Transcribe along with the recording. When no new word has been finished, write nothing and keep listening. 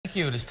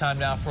Thank you. It is time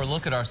now for a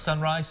look at our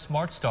Sunrise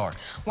Smart Start.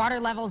 Water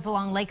levels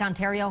along Lake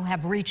Ontario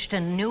have reached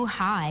a new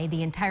high.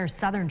 The entire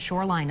southern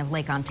shoreline of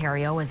Lake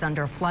Ontario is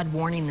under flood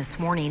warning this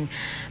morning.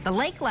 The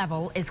lake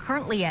level is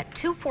currently at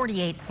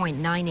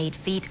 248.98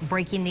 feet,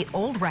 breaking the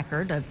old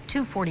record of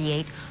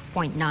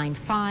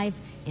 248.95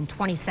 in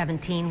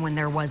 2017 when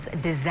there was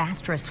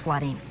disastrous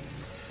flooding.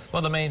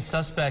 Well, the main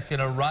suspect in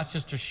a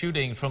Rochester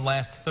shooting from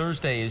last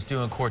Thursday is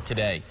due in court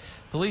today.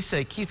 Police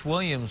say Keith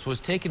Williams was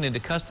taken into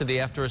custody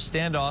after a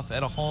standoff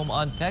at a home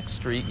on Peck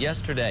Street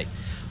yesterday.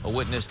 A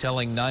witness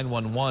telling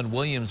 911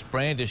 Williams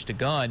brandished a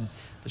gun.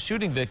 The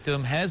shooting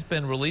victim has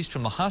been released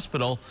from the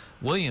hospital.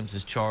 Williams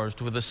is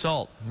charged with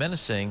assault,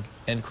 menacing,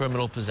 and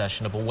criminal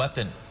possession of a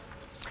weapon.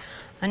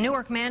 A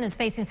Newark man is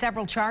facing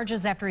several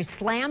charges after he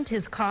slammed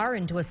his car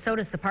into a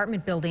Sodas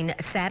apartment building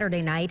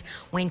Saturday night.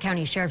 Wayne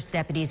County Sheriff's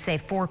deputies say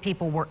 4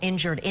 people were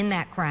injured in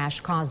that crash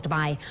caused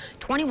by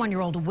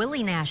 21-year-old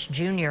Willie Nash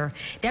Jr.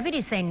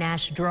 Deputies say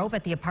Nash drove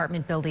at the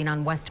apartment building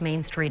on West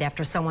Main Street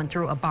after someone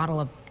threw a bottle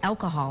of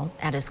alcohol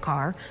at his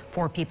car.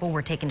 4 people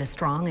were taken to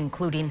Strong,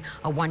 including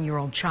a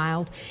 1-year-old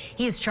child.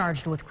 He is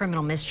charged with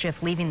criminal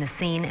mischief, leaving the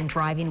scene, and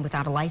driving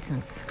without a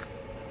license.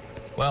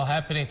 Well,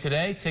 happening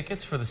today,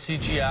 tickets for the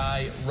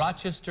CGI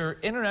Rochester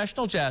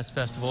International Jazz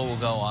Festival will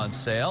go on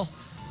sale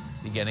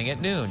beginning at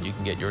noon. You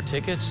can get your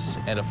tickets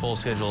and a full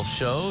schedule of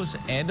shows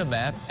and a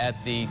map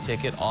at the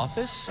ticket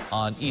office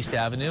on East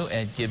Avenue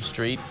and Gibb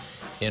Street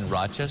in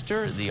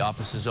Rochester. The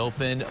office is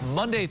open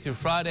Monday through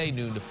Friday,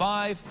 noon to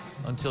 5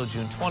 until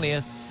June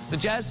 20th. The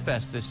Jazz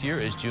Fest this year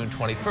is June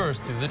 21st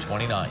through the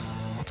 29th.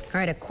 All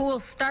right, a cool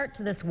start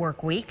to this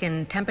work week,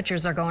 and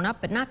temperatures are going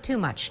up, but not too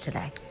much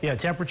today. Yeah,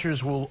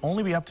 temperatures will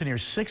only be up to near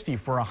 60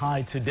 for a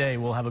high today.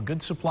 We'll have a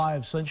good supply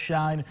of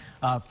sunshine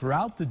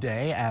throughout the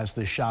day, as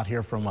the shot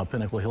here from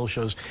Pinnacle Hill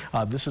shows.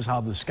 This is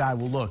how the sky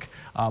will look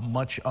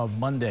much of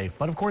Monday.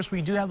 But, of course,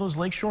 we do have those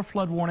lakeshore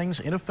flood warnings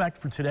in effect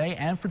for today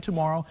and for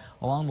tomorrow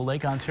along the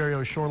Lake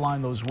Ontario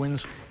shoreline. Those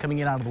winds coming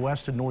in out of the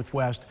west and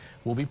northwest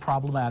will be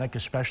problematic,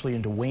 especially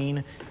into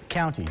Wayne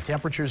County.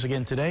 Temperatures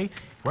again today,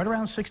 right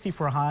around 60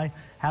 for a high.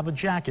 Have a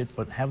jacket,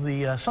 but have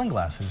the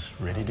sunglasses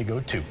ready to go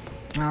too.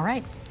 All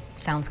right.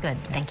 Sounds good.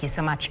 Thank you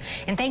so much.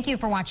 And thank you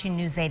for watching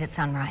News 8 at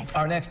Sunrise.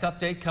 Our next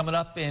update coming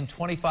up in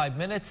 25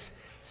 minutes.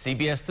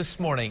 CBS This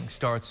Morning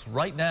starts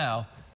right now.